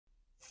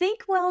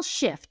Thinkwell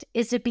Shift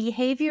is a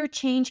behavior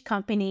change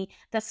company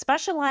that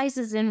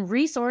specializes in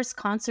resource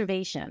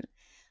conservation.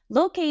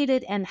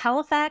 Located in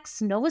Halifax,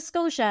 Nova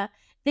Scotia,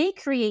 they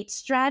create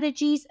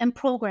strategies and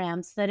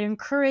programs that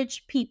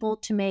encourage people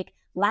to make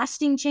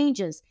lasting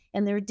changes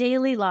in their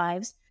daily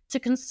lives to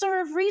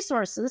conserve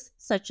resources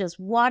such as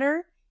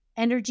water,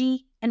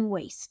 energy, and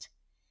waste.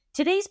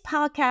 Today's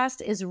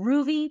podcast is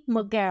Ruvi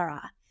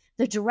Mugara,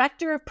 the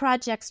Director of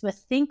Projects with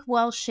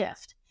Thinkwell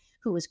Shift,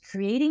 who is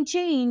creating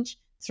change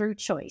through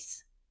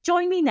choice.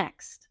 Join me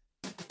next.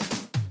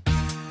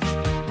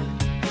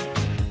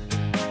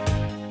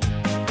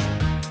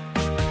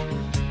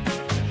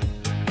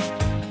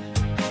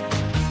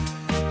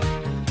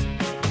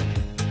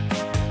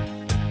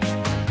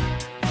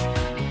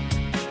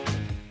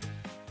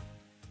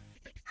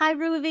 Hi,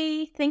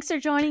 Ruvi. Thanks for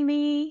joining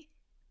me.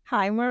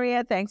 Hi,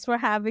 Maria. Thanks for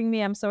having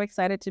me. I'm so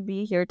excited to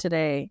be here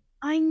today.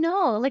 I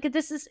know.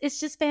 It's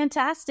just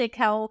fantastic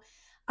how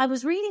I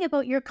was reading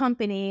about your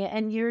company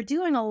and you're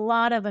doing a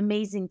lot of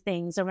amazing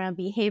things around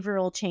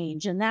behavioral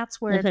change. And that's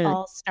where it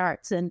all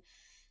starts. And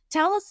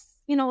tell us,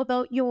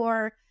 about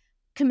your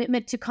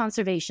commitment to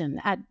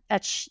conservation at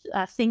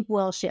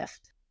Thinkwell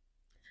Shift.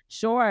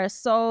 Sure.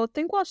 So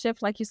Thinkwell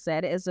Shift, like you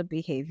said, is a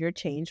behavior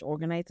change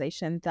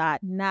organization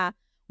that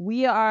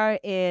we are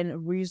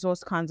in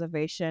resource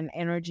conservation,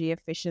 energy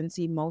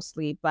efficiency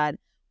mostly, but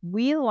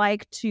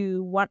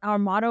what our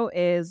motto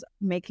is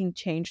making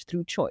change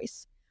through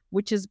choice,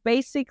 which is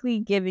basically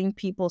giving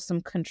people some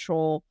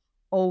control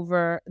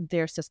over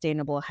their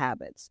sustainable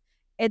habits.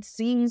 It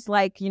seems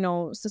like,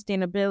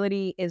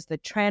 sustainability is the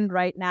trend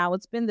right now.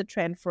 It's been the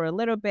trend for a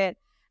little bit.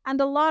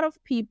 And a lot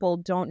of people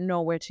don't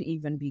know where to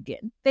even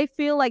begin. They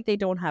feel like they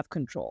don't have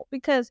control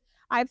because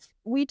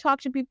we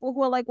talk to people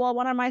who are like, well,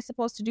 what am I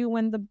supposed to do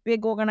when the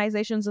big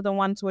organizations are the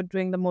ones who are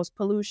doing the most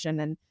pollution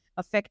and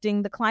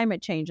affecting the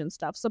climate change and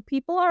stuff? So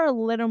people are a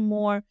little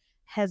more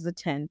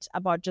hesitant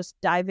about just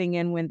diving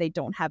in when they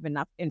don't have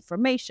enough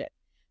information.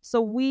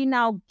 So we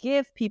now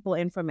give people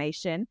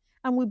information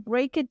and we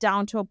break it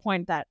down to a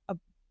point that a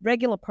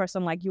regular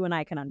person like you and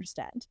I can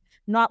understand.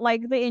 Not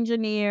like the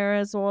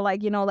engineers or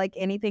like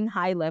anything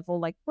high level,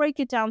 like break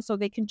it down so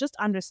they can just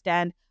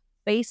understand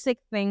basic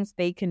things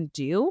they can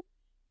do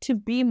to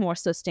be more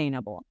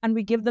sustainable. And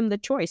we give them the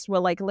choice. We're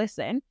like,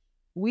 listen,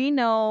 we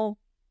know,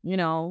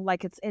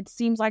 it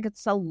seems like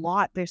it's a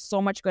lot. There's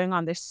so much going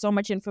on. There's so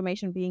much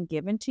information being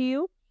given to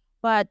you.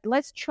 But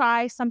let's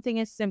try something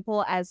as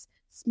simple as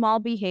small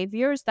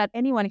behaviors that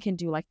anyone can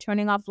do, like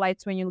turning off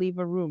lights when you leave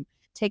a room,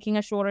 taking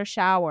a shorter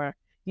shower,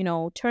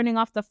 turning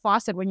off the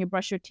faucet when you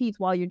brush your teeth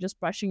while you're just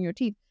brushing your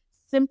teeth.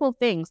 Simple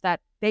things that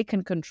they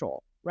can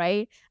control,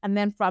 right? And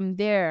then from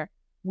there,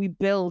 we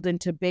build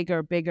into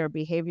bigger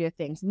behavior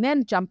things and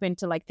then jump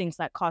into like things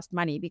that cost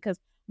money because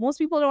most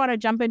people don't want to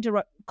jump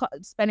into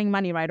spending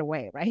money right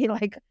away, right?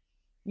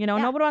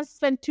 Nobody wants to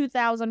spend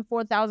 $2,000,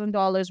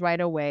 $4,000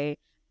 right away.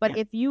 But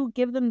if you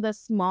give them the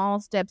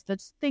small steps, the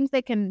things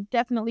they can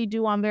definitely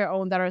do on their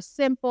own that are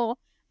simple,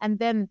 and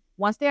then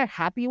once they're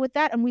happy with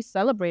that and we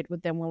celebrate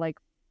with them, we're like,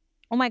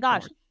 oh my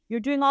gosh, you're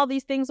doing all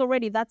these things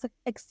already. That's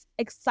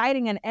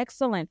exciting and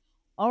excellent.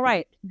 All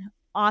right.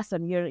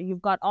 Awesome.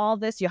 You've got all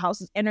this. Your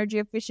house is energy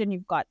efficient.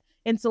 You've got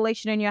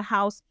insulation in your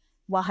house.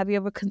 Well, have you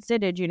ever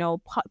considered,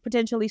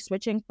 potentially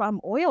switching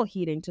from oil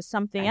heating to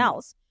something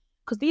else?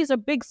 Because these are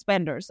big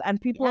spenders and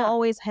people are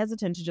always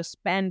hesitant to just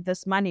spend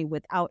this money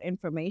without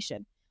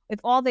information. If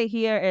all they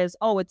hear is,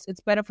 oh, it's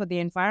better for the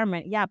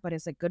environment. Yeah, but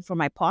is it good for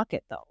my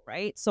pocket though?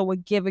 Right. So we're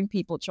giving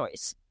people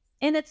choice.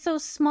 And it's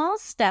those small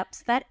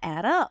steps that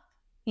add up,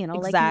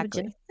 exactly. Like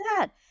you just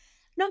said.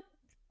 No,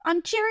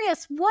 I'm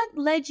curious, what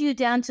led you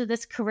down to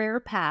this career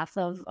path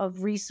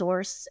of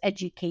resource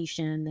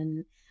education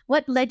and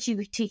what led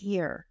you to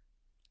here?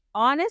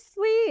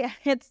 Honestly,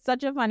 it's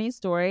such a funny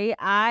story.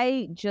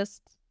 I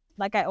just,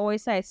 like I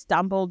always say, I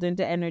stumbled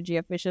into energy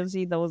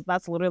efficiency.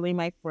 That's literally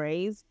my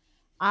phrase.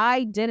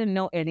 I didn't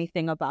know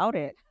anything about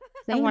it.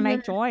 When I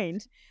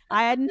joined,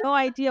 I had no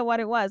idea what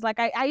it was. Like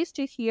I used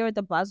to hear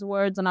the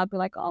buzzwords and I'd be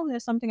like, oh,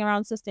 there's something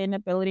around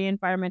sustainability,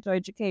 environmental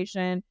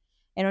education,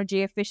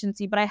 energy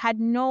efficiency, but I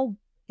had no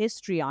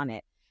history on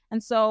it.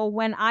 And so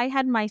when I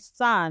had my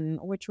son,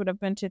 which would have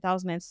been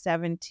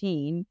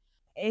 2017,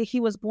 he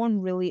was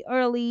born really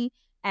early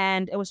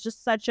and it was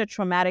just such a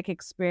traumatic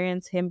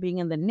experience, him being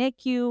in the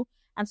NICU.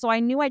 And so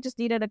I knew I just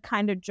needed a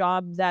kind of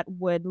job that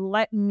would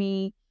let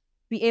me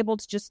be able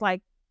to just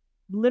like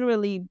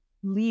literally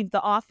leave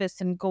the office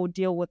and go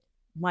deal with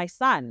my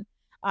son.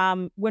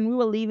 When we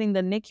were leaving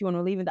the NICU and we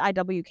were leaving the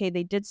IWK,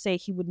 they did say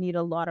he would need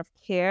a lot of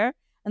care.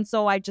 And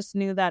so I just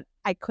knew that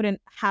I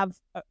couldn't have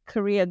a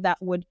career that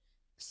would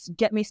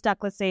get me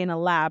stuck, let's say, in a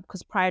lab.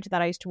 Because prior to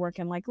that, I used to work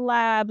in like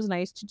labs and I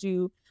used to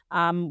do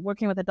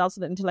working with adults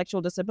with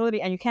intellectual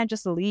disability. And you can't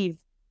just leave,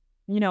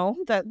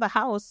 the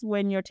house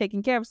when you're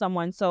taking care of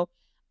someone. So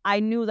I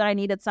knew that I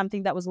needed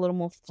something that was a little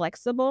more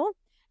flexible.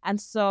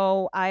 And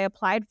so I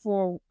applied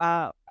for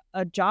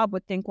a job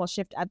with Thinkwell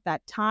Shift at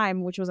that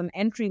time, which was an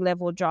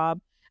entry-level job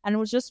And it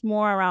was just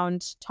more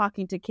around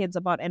talking to kids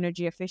about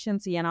energy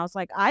efficiency. And I was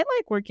like, I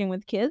like working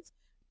with kids.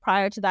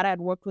 Prior to that, I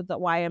had worked with the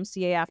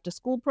YMCA after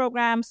school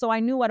program. So I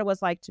knew what it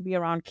was like to be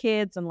around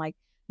kids and like,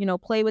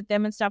 play with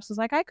them and stuff. So I was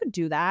like, I could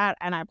do that.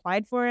 And I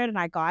applied for it and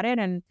I got it.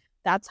 And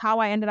that's how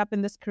I ended up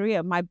in this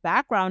career. My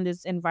background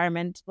is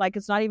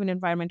it's not even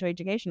environmental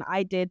education.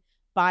 I did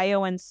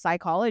bio and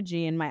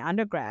psychology in my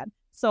undergrad.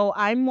 So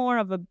I'm more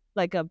of a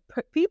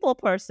people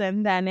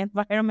person than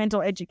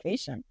environmental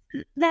education.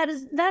 That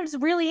is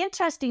really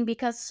interesting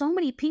because so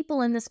many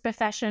people in this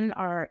profession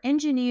are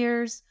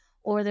engineers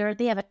or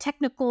they have a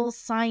technical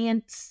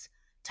science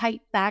type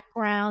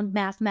background,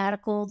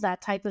 mathematical, that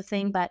type of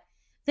thing. But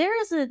there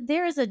is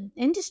an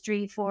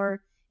industry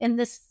in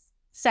this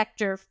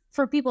sector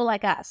for people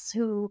like us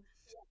who,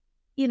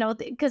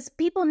 because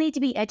people need to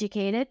be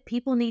educated,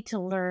 people need to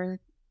learn,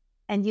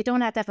 and you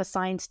don't have to have a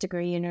science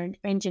degree or an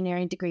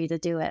engineering degree to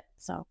do it.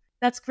 So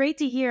that's great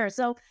to hear.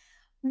 So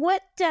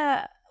what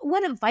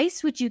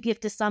advice would you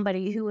give to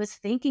somebody who is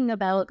thinking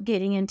about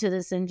getting into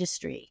this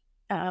industry?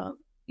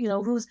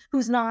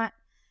 Who's not,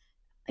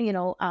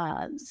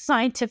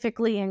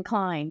 scientifically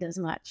inclined as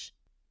much?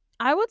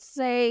 I would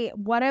say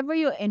whatever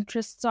your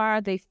interests are,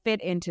 they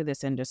fit into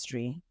this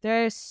industry.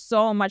 There's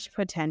so much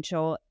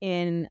potential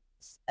in,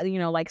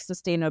 like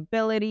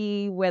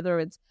sustainability, whether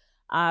it's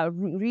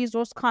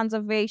resource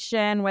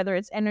conservation, whether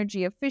it's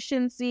energy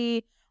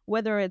efficiency,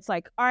 whether it's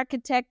like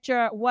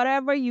architecture,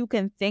 whatever you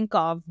can think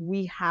of,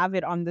 we have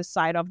it on the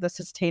side of the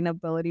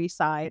sustainability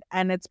side.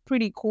 And it's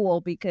pretty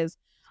cool because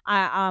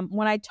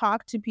when I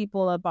talk to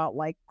people about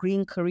like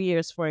green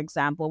careers, for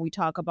example, we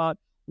talk about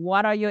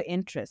what are your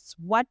interests?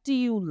 What do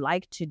you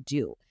like to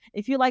do?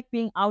 If you like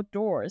being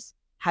outdoors,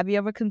 have you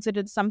ever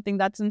considered something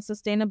that's in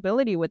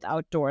sustainability with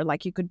outdoor?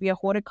 Like you could be a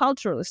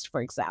horticulturalist, for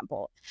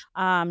example.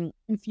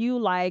 If you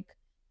like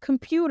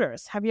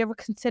computers, have you ever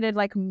considered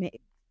like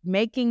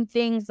making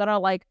things that are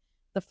like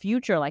the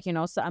future? Like,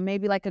 so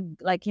maybe like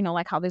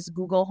how this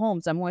Google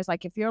Homes. I'm always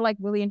like, if you're like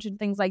really interested in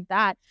things like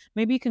that,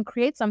 maybe you can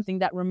create something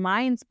that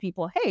reminds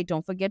people, hey,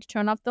 don't forget to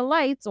turn off the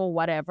lights or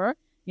whatever.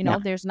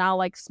 There's now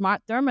like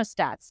smart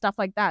thermostats, stuff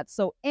like that.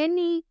 So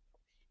anything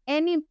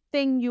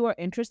you are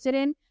interested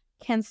in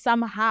can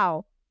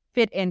somehow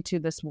fit into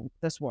this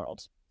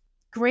world.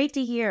 Great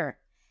to hear.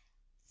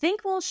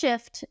 Thinkwell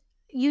Shift,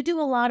 you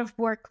do a lot of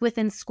work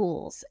within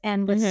schools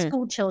and with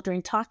school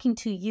children, talking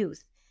to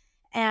youth.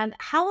 And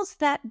how's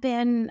that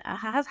been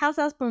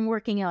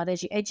working out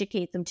as you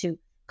educate them to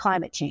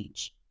climate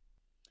change?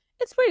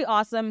 It's pretty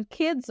awesome.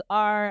 Kids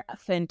are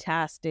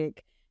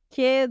fantastic.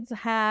 Kids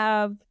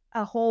have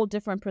a whole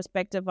different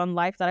perspective on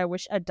life that I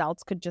wish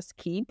adults could just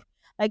keep.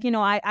 Like,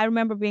 I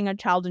remember being a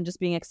child and just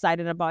being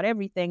excited about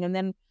everything. And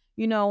then,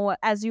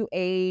 as you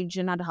age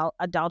and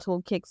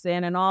adulthood kicks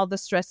in and all the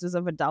stresses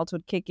of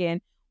adulthood kick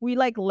in, we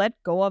like let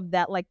go of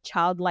that like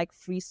childlike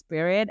free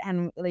spirit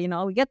and,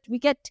 we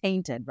get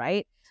tainted,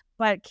 right?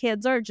 But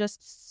kids are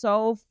just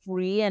so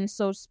free. And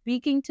so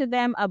speaking to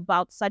them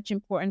about such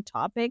important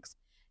topics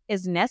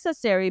is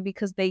necessary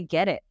because they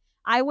get it.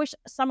 I wish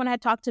someone had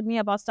talked to me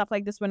about stuff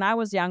like this when I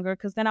was younger,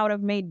 because then I would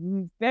have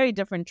made very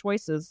different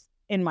choices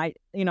in my,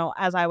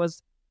 as I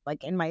was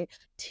like in my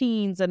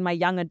teens and my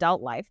young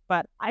adult life.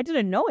 But I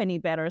didn't know any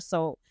better.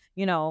 So,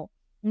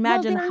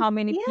 imagine how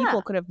many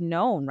people could have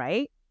known,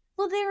 right?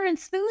 Well, their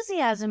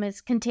enthusiasm is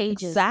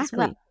contagious. Exactly.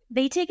 Well.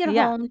 They take it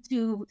home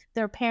to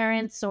their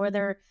parents or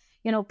their,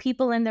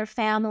 people in their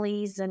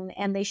families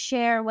and they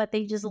share what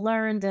they just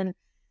learned. And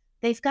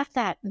they've got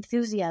that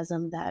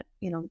enthusiasm that,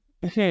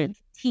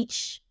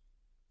 teach.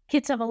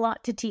 Kids have a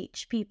lot to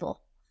teach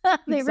people.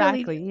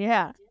 Exactly. Really,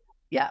 yeah.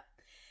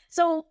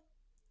 So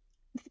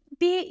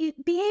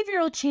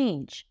behavioral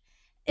change,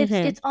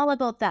 it's all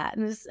about that.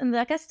 And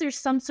I guess there's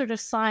some sort of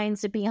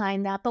science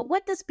behind that. But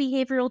what does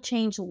behavioral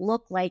change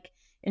look like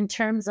in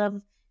terms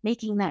of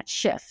making that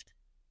shift?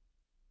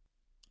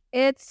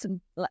 It's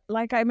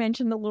like I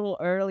mentioned a little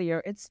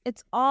earlier, it's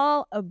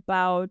all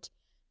about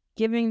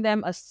giving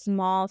them a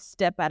small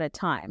step at a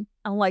time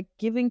and like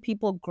giving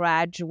people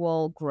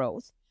gradual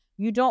growth.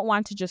 You don't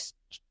want to just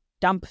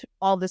dump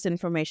all this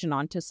information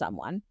onto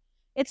someone.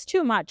 It's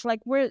too much.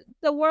 Like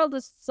the world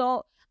is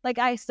so, like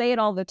I say it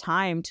all the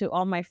time to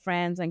all my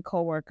friends and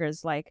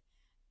coworkers, like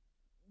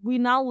we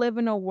now live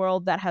in a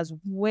world that has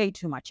way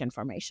too much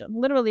information.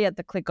 Literally at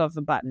the click of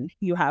a button,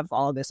 you have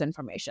all this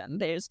information.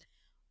 There's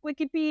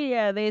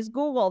Wikipedia, there's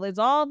Google, there's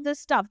all this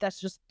stuff that's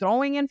just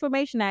throwing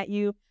information at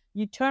you.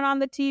 You turn on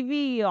the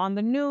TV, on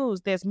the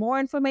news, there's more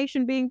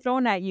information being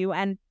thrown at you.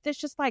 And there's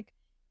just like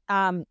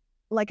an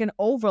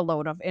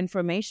overload of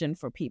information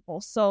for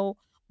people. So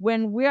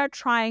when we're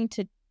trying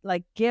to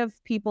like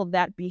give people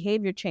that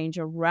behavior change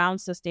around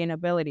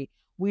sustainability,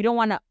 we don't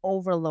want to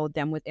overload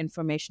them with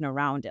information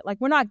around it. Like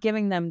we're not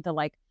giving them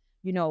the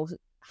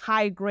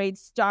high grade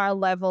star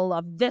level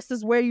of this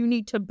is where you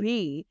need to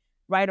be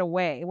right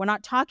away. We're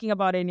not talking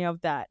about any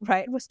of that,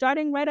 right? We're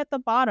starting right at the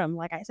bottom.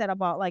 Like I said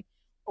about like,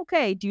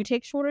 okay, do you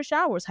take shorter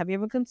showers? Have you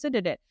ever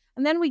considered it?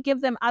 And then we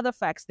give them other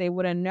facts they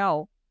wouldn't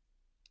know.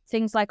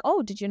 things like,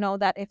 oh, did you know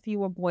that if you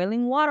were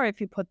boiling water, if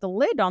you put the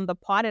lid on the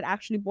pot, it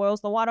actually boils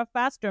the water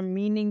faster,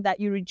 meaning that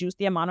you reduce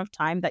the amount of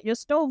time that your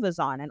stove is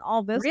on and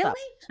all this Really? stuff.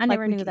 I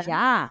never knew that.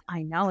 Yeah,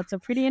 I know. It's a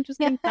pretty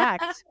interesting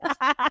fact.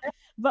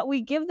 But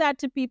we give that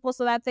to people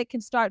so that they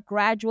can start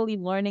gradually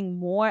learning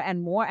more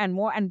and more and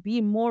more and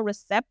be more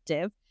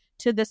receptive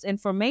to this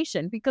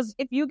information. Because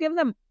if you give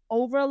them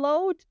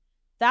overload,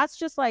 that's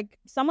just like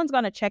someone's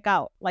going to check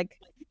out. Like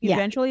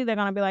eventually they're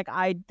going to be like,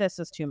 this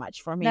is too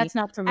much for me. That's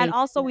not for me. And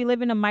also we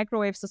live in a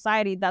microwave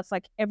society that's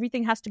like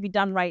everything has to be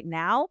done right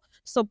now.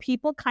 So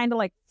people kind of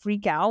like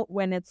freak out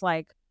when it's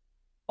like,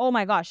 oh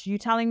my gosh, you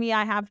telling me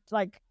I have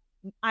like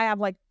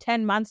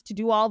 10 months to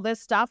do all this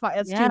stuff?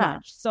 It's too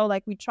much. So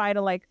like we try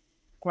to like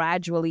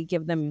gradually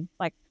give them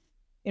like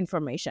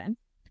information.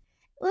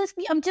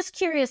 I'm just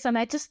curious, and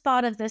I just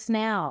thought of this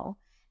now.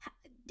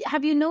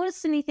 Have you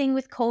noticed anything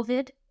with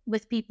COVID,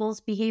 with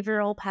people's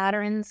behavioral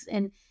patterns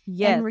and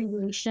in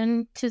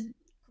relation to,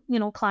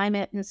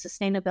 climate and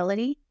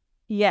sustainability?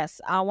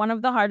 Yes. One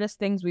of the hardest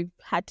things we've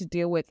had to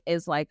deal with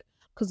is like,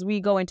 because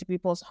we go into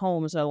people's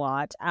homes a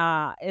lot,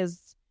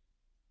 is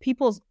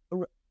people's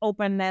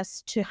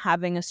openness to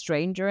having a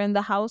stranger in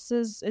the house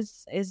is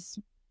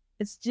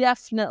it's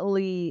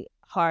definitely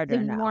harder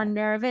now. More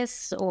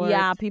nervous, or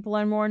people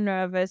are more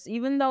nervous.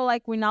 Even though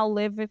like we now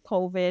live with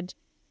COVID,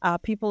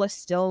 people are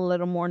still a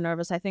little more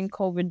nervous. I think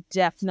COVID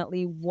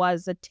definitely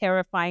was a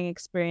terrifying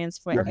experience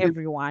for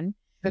everyone,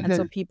 and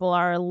so people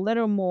are a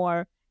little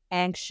more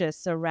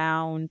anxious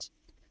around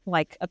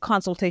like a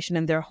consultation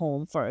in their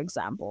home, for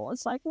example.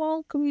 It's like,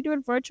 well, can we do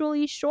it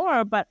virtually?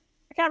 Sure, but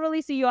I can't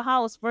really see your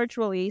house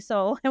virtually,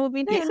 so it would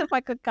be nice if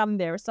I could come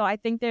there. So I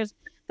think there's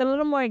a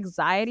little more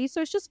anxiety.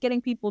 So it's just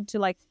getting people to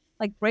like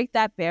break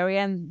that barrier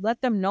and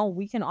let them know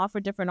we can offer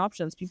different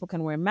options. People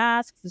can wear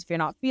masks. If you're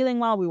not feeling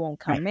well, we won't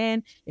come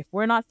in. If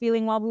we're not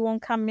feeling well, we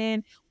won't come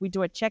in. We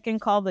do a check-in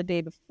call the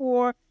day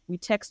before. We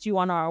text you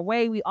on our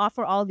way. We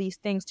offer all these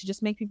things to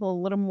just make people a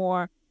little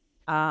more,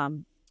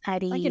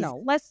 at ease.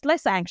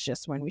 less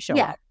anxious when we show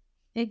up.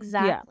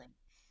 Exactly. Yeah.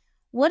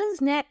 What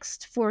is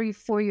next for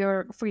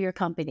your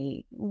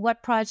company?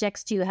 What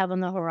projects do you have on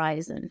the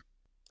horizon?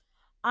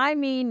 I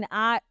mean,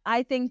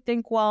 I think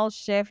Thinkwell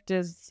Shift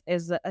is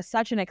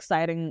such an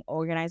exciting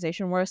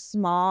organization. We're a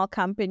small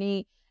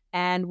company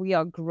and we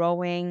are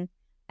growing.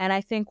 And I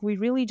think we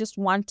really just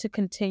want to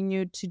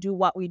continue to do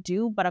what we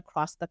do, but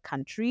across the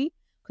country.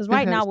 Because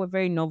right now we're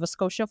very Nova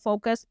Scotia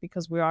focused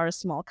because we are a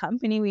small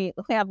company. We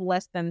have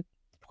less than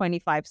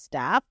 25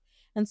 staff.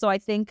 And so I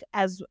think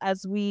as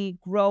we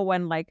grow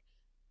and like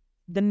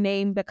the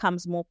name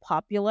becomes more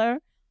popular,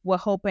 we're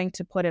hoping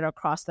to put it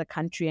across the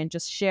country and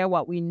just share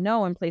what we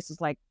know in places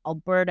like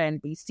Alberta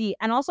and BC,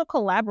 and also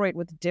collaborate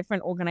with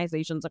different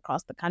organizations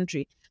across the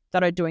country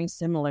that are doing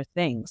similar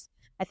things.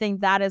 I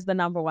think that is the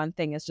number one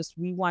thing, is just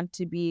we want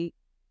to be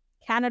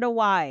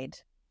Canada-wide.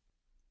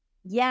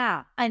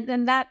 Yeah,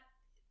 and that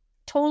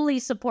totally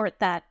support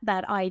that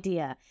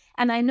idea.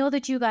 And I know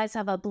that you guys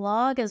have a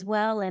blog as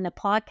well and a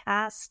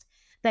podcast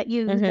that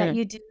you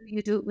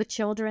do it with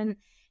children.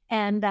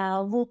 And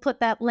we'll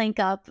put that link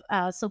up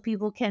so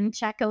people can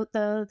check out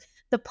the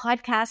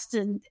podcast,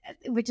 and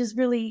which is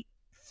really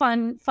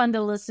fun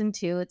to listen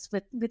to. It's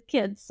with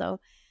kids, so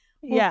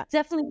we'll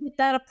definitely give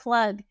that a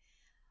plug.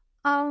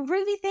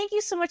 Ruvi, thank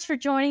you so much for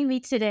joining me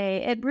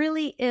today. It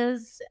really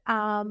is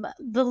the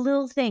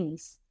little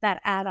things that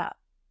add up.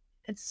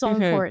 It's so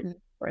important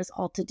for us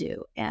all to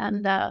do.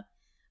 And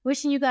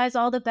wishing you guys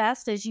all the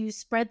best as you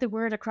spread the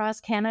word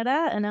across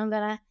Canada. And I'm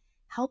gonna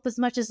help as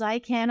much as I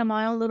can in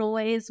my own little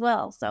way as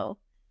well. So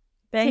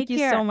thank you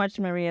so much,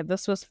 Maria.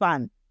 This was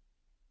fun.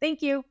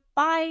 Thank you.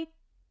 Bye.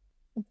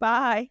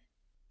 Bye.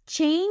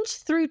 Change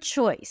through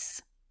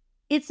choice.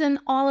 It's in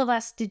all of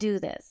us to do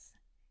this.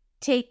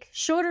 Take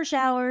shorter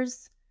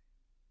showers,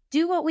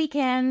 do what we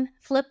can,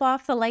 flip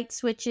off the light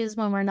switches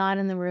when we're not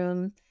in the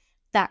room,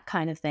 that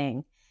kind of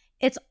thing.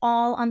 It's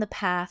all on the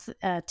path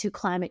to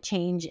climate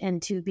change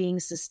and to being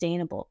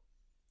sustainable.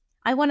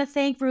 I want to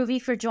thank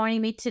Ruvi for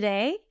joining me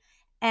today.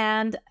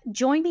 And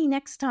join me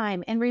next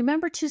time. And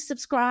remember to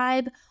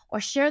subscribe or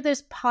share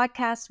this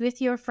podcast with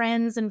your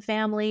friends and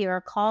family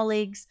or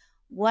colleagues,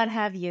 what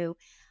have you.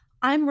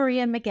 I'm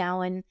Maria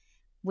McGowan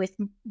with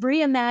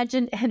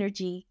Reimagined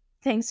Energy.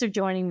 Thanks for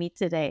joining me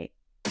today.